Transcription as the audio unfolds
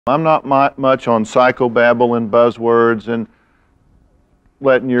I'm not much on psychobabble and buzzwords and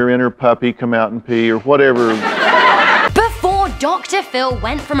letting your inner puppy come out and pee or whatever. Before Dr. Phil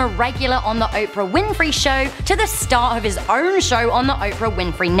went from a regular on the Oprah Winfrey Show to the start of his own show on the Oprah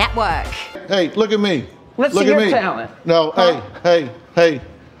Winfrey Network. Hey, look at me. Let's look see at your me. talent. No, huh? hey.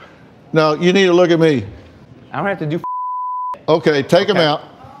 No, you need to look at me. I don't have to do Okay, take him out.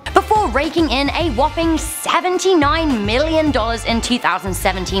 Before raking in a whopping $79 million in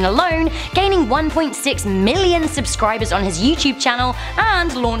 2017 alone, gaining 1.6 million subscribers on his YouTube channel,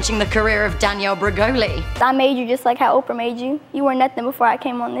 and launching the career of Danielle Bregoli. I made you just like how Oprah made you. You were nothing before I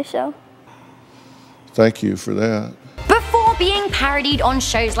came on this show. Thank you for that. Before being parodied on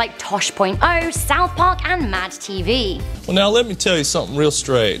shows like Tosh.0, South Park, and Mad TV. Well, now let me tell you something real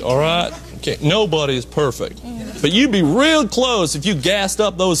straight, all right? Okay, nobody is perfect. But you'd be real close if you gassed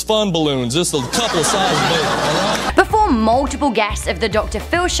up those fun balloons just a couple of sizes bigger, all right? Before multiple guests of the Dr.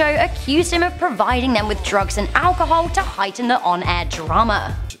 Phil Show accused him of providing them with drugs and alcohol to heighten the on-air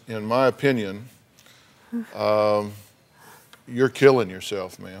drama. In my opinion, you're killing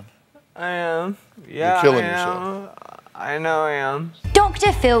yourself, man. I am. Yeah, you're killing I am. yourself. I know I am.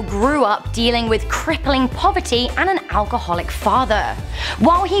 Dr. Phil grew up dealing with crippling poverty and an alcoholic father.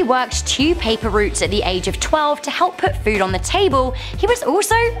 While he worked 2 paper routes at the age of 12 to help put food on the table, he was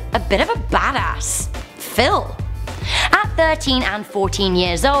also a bit of a badass. Phil. At 13 and 14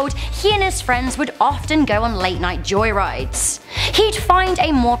 years old, he and his friends would often go on late-night joyrides. He'd find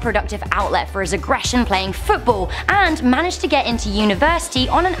a more productive outlet for his aggression playing football and managed to get into university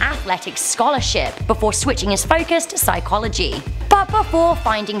on an athletics scholarship before switching his focus to psychology. But before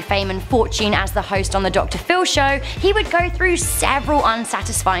finding fame and fortune as the host on the Dr. Phil Show, he would go through several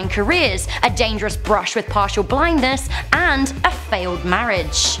unsatisfying careers, a dangerous brush with partial blindness, and a failed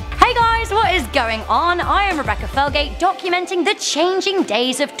marriage. Hey guys, what is going on? I am Rebecca FELGATE, documenting the changing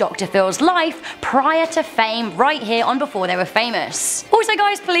days of Dr. Phil's life prior to fame right here on Before They Were Famous. Also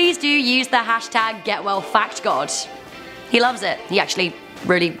guys, please do use the hashtag GetWellFactGod. He loves it. He actually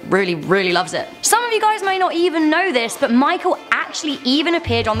really loves it. Some of you guys may not even know this, but Michael actually even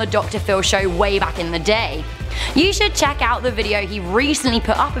appeared on the Dr. Phil Show way back in the day. You should check out the video he recently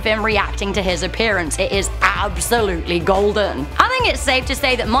put up of him reacting to his appearance. It is absolutely golden. I think it's safe to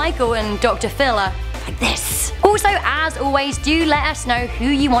say that Michael and Dr. Phil are like this. Also, as always, do let us know who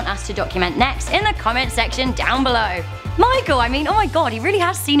you want us to document next in the comment section down below. Michael, I mean, oh my god, he really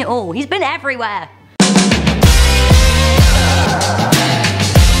has seen it all. He's been everywhere.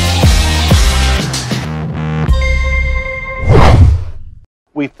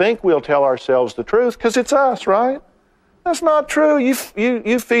 We think we'll tell ourselves the truth because it's us, right? That's not true. You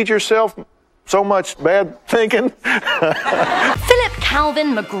feed yourself so much bad thinking. Philip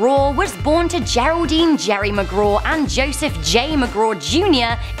Calvin McGraw was born to Geraldine Jerry McGraw and Joseph J. McGraw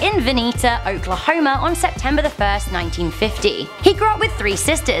Jr. in Vinita, Oklahoma on September 1st, 1950. He grew up with 3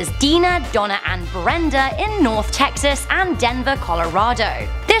 sisters, Dina, Donna, and Brenda in North Texas and Denver, Colorado.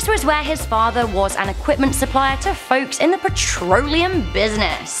 This was where his father was an equipment supplier to folks in the petroleum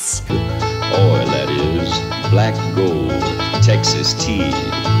business. Oil, that is, black gold, Texas tea.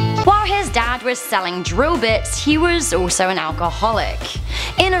 While his dad was selling drill bits, he was also an alcoholic.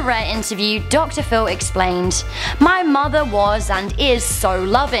 In a rare interview, Dr. Phil explained, "My mother was and is so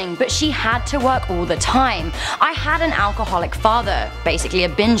loving, but she had to work all the time. I had an alcoholic father, basically a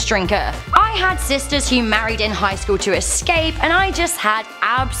binge drinker. I had sisters who married in high school to escape, and I just had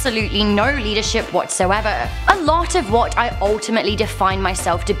absolutely no leadership whatsoever. A lot of what I ultimately defined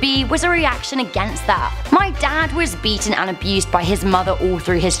myself to be was a reaction against that. My dad was beaten and abused by his mother all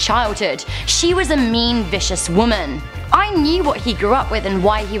through his childhood. She was a mean, vicious woman. I knew what he grew up with and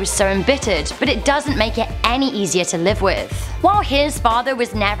why he was so embittered, but it doesn't make it any easier to live with." While his father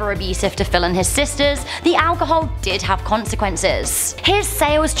was never abusive to Phil and his sisters, the alcohol did have consequences. His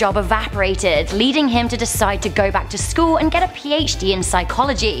sales job evaporated, leading him to decide to go back to school and get a PhD in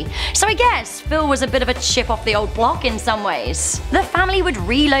psychology. So I guess Phil was a bit of a chip off the old block in some ways. The family would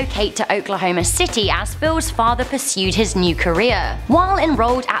relocate to Oklahoma City as Phil's father pursued his new career. While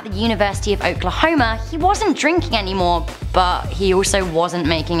enrolled at the University of Oklahoma, he wasn't drinking anymore, but he also wasn't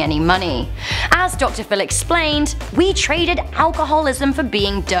making any money. As Dr. Phil explained, "We traded alcoholism for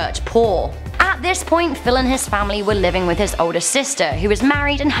being dirt poor." At this point, Phil and his family were living with his older sister, who was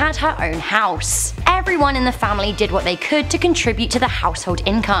married and had her own house. Everyone in the family did what they could to contribute to the household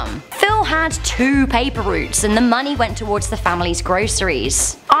income. Phil had 2 paper routes, and the money went towards the family's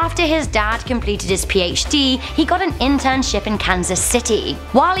groceries. After his dad completed his PhD, he got an internship in Kansas City.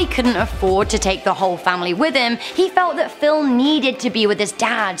 While he couldn't afford to take the whole family with him, he felt that Phil needed to be with his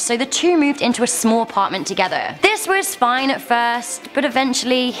dad, so the two moved into a small apartment together. This was fine at first, but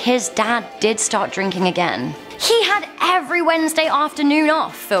eventually his dad did start drinking again. He had every Wednesday afternoon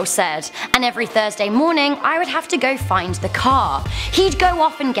off, Phil said, and every Thursday morning I would have to go find the car. He'd go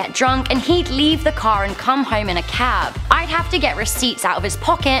off and get drunk, and he'd leave the car and come home in a cab. I'd have to get receipts out of his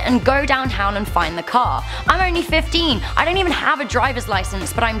pocket and go downtown and find the car. I'm only 15, I don't even have a driver's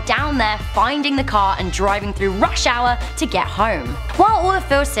license, but I'm down there finding the car and driving through rush hour to get home. While all of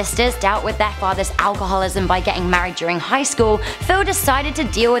Phil's sisters dealt with their father's alcoholism by getting married during high school, Phil decided to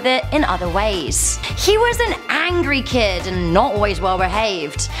deal with it in other ways. He was an angry kid and not always well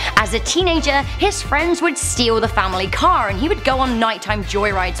behaved. As a teenager, his friends would steal the family car and he would go on nighttime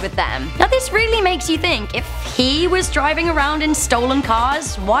joyrides with them. Now this really makes you think, if he was driving around in stolen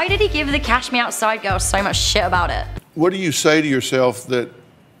cars, why did he give the Cash Me Outside girls so much shit about it? What do you say to yourself that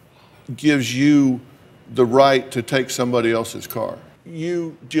gives you the right to take somebody else's car?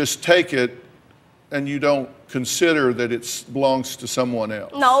 You just take it and you don't consider that it belongs to someone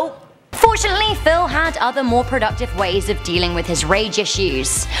else. No. Fortunately, Phil had other more productive ways of dealing with his rage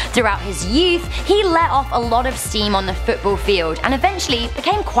issues. Throughout his youth, he let off a lot of steam on the football field and eventually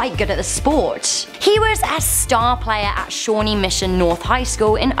became quite good at the sport. He was a star player at Shawnee Mission North High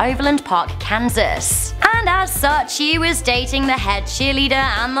School in Overland Park, Kansas. And as such, he was dating the head cheerleader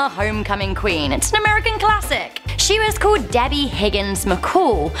and the homecoming queen. It's an American classic. She was called Debbie Higgins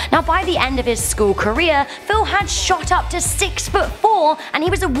McCall. Now by the end of his school career, Phil had shot up to 6'4" and he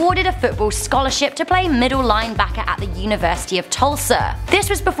was awarded a football scholarship to play middle linebacker at the University of Tulsa. This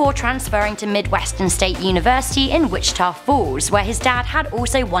was before transferring to Midwestern State University in Wichita Falls, where his dad had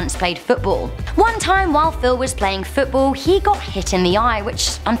also once played football. One time while Phil was playing football, he got hit in the eye,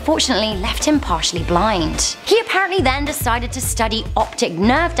 which unfortunately left him partially blind. He apparently then decided to study optic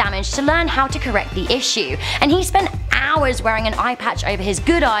nerve damage to learn how to correct the issue, and he spent hours wearing an eye patch over his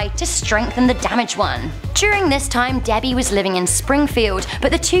good eye to strengthen the damaged one. During this time, Debbie was living in Springfield,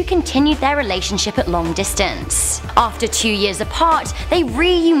 but the two continued their relationship at long distance. After 2 years apart, they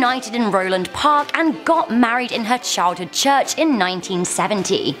reunited in Roland Park and got married in her childhood church in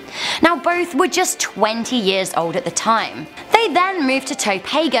 1970. Now both were just 20 years old at the time. They then moved to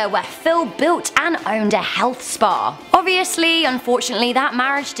Topeka, where Phil built and owned a health spa. Obviously, unfortunately, that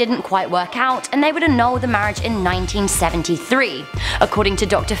marriage didn't quite work out and they would annul the marriage in 1973. According to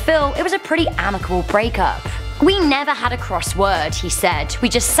Dr. Phil, it was a pretty amicable breakup. "We never had a cross word," he said. "We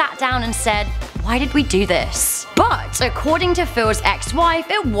just sat down and said, why did we do this?" But according to Phil's ex-wife,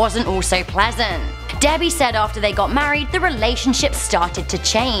 it wasn't all so pleasant. Debbie said after they got married, the relationship started to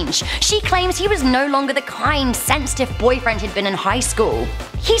change. She claims he was no longer the kind, sensitive boyfriend he'd been in high school.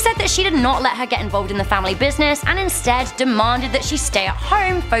 He said that she did not let her get involved in the family business and instead demanded that she stay at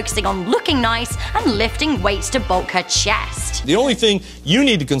home, focusing on looking nice and lifting weights to bulk her chest. The only thing you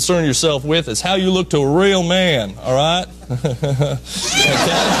need to concern yourself with is how you look to a real man, all right? Okay?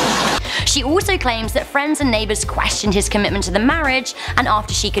 She also claims that friends and neighbors questioned his commitment to the marriage, and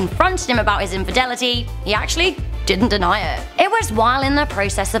after she confronted him about his infidelity, he actually didn't deny it. It was while in the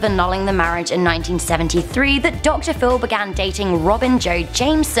process of annulling the marriage in 1973 that Dr. Phil began dating Robin Jo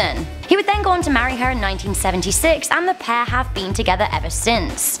Jameson. He would then go on to marry her in 1976, and the pair have been together ever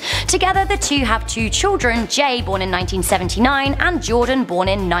since. Together, the two have 2 children, Jay, born in 1979, and Jordan, born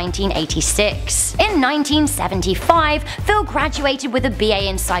in 1986. In 1975, Phil graduated with a BA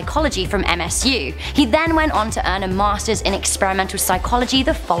in psychology from MSU. He then went on to earn a master's in experimental psychology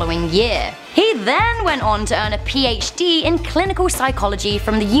the following year. He then went on to earn a PhD in clinical psychology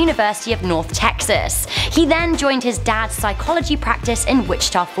from the University of North Texas. He then joined his dad's psychology practice in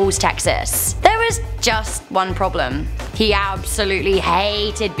Wichita Falls, Texas. There was just one problem. He absolutely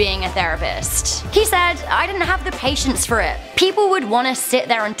hated being a therapist. He said, "I didn't have the patience for it. People would want to sit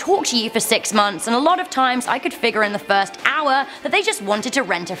there and talk to you for 6 months, and a lot of times I could figure in the first hour that they just wanted to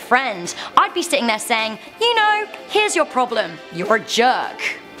rent a friend. I'd be sitting there saying, you know, here's your problem. You're a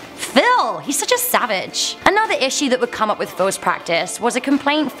jerk." Phil, he's such a savage. Another issue that would come up with Phil's practice was a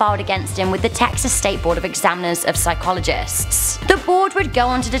complaint filed against him with the Texas State Board of Examiners of Psychologists. The board would go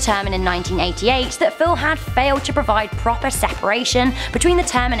on to determine in 1988 that Phil had failed to provide proper separation between the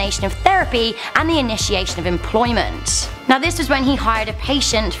termination of therapy and the initiation of employment. Now this was when he hired a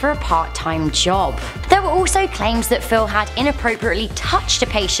patient for a part-time job. There were also claims that Phil had inappropriately touched a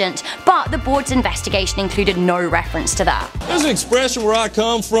patient, but the board's investigation included no reference to that. There's an expression where I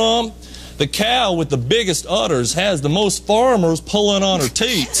come from. The cow with the biggest udders has the most farmers pulling on her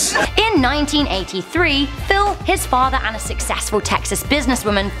teats. In 1983, Phil, his father, and a successful Texas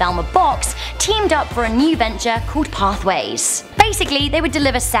businesswoman, Thelma Box, teamed up for a new venture called Pathways. Basically, they would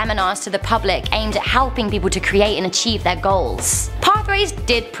deliver seminars to the public aimed at helping people to create and achieve their goals. Pathways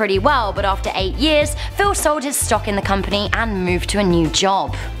did pretty well, but after 8 years, Phil sold his stock in the company and moved to a new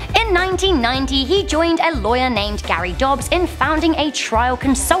job. In 1990, he joined a lawyer named Gary Dobbs in founding a trial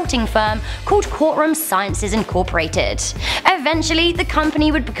consulting firm called Courtroom Sciences Incorporated. Eventually, the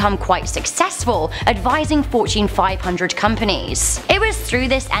company would become quite successful, advising Fortune 500 companies. It was through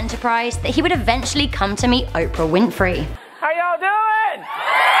this enterprise that he would eventually come to meet Oprah Winfrey. How y'all doing?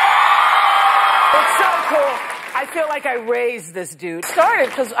 It's so cool. I feel like I raised this dude. Started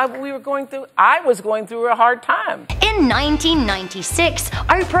because I was going through a hard time. In 1996,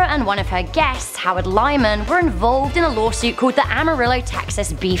 Oprah and one of her guests, Howard Lyman, were involved in a lawsuit called the Amarillo,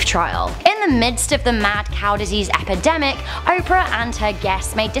 Texas beef trial. In the midst of the mad cow disease epidemic, Oprah and her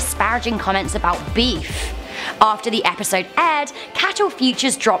guests made disparaging comments about beef. After the episode aired, cattle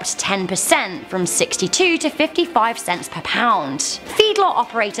futures dropped 10% from 62 to 55 cents per pound. Feedlot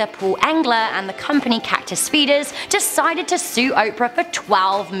operator Paul Engler and the company Cactus Feeders decided to sue Oprah for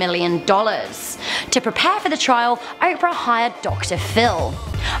 $12 million. To prepare for the trial, Oprah hired Dr. Phil.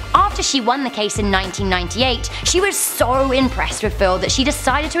 After she won the case in 1998, she was so impressed with Phil that she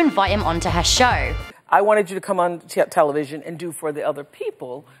decided to invite him onto her show. I wanted you to come on television and do for the other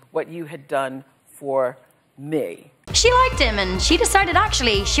people what you had done for me. She liked him, and she decided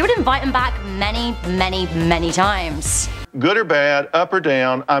actually she would invite him back many times. Good or bad, up or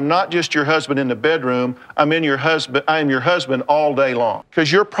down, I'm not just your husband in the bedroom, I am your husband all day long.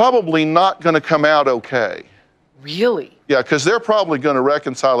 Because you're probably not going to come out okay. Really? Yeah, because they're probably going to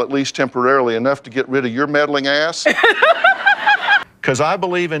reconcile at least temporarily enough to get rid of your meddling ass. Because I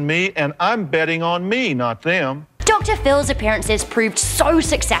believe in me, and I'm betting on me, not them. Dr. Phil's appearances proved so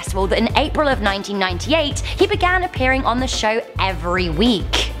successful that in April of 1998, he began appearing on the show every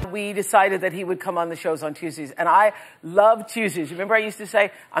week. We decided that he would come on the shows on Tuesdays, and I love Tuesdays. Remember I used to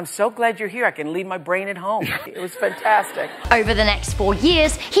say, I'm so glad you're here, I can leave my brain at home. It was fantastic. Over the next 4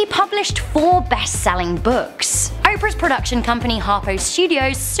 years, he published 4 best-selling books. Oprah's production company Harpo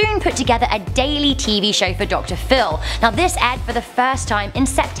Studios soon put together a daily TV show for Dr. Phil. Now this aired for the first time in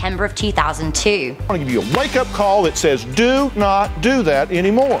September of 2002. I want to give you a wake-up call that says, do not do that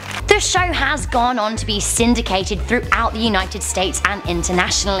anymore. The show has gone on to be syndicated throughout the United States and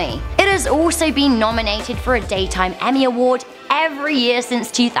internationally. It has also been nominated for a Daytime Emmy Award every year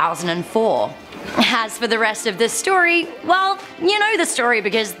since 2004. As for the rest of this story, well, you know the story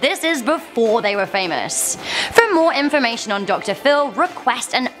because this is before they were famous. For more information on Dr. Phil,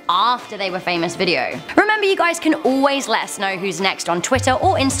 request an after they were famous video. Remember, you guys can always let us know who's next on Twitter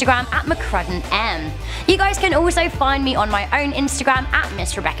or Instagram at McCruddenM. You guys can also find me on my own Instagram at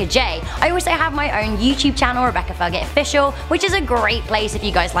Miss Rebecca J. I also have my own YouTube channel, Rebecca FELGATE Official, which is a great place if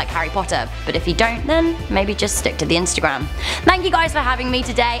you guys like Harry Potter. But if you don't, then maybe just stick to the Instagram. Thank you guys for having me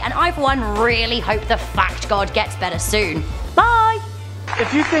today, and I for one really hope the fact god gets better soon. Bye!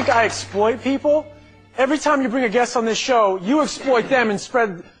 If you think I exploit people, every time you bring a guest on this show, you exploit them and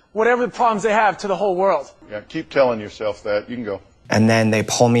spread whatever problems they have to the whole world. Yeah, keep telling yourself that. You can go. And then they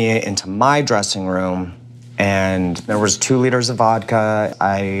pull me into my dressing room, and there was 2 liters of vodka.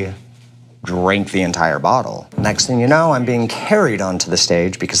 I drank the entire bottle. Next thing you know, I'm being carried onto the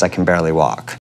stage because I can barely walk.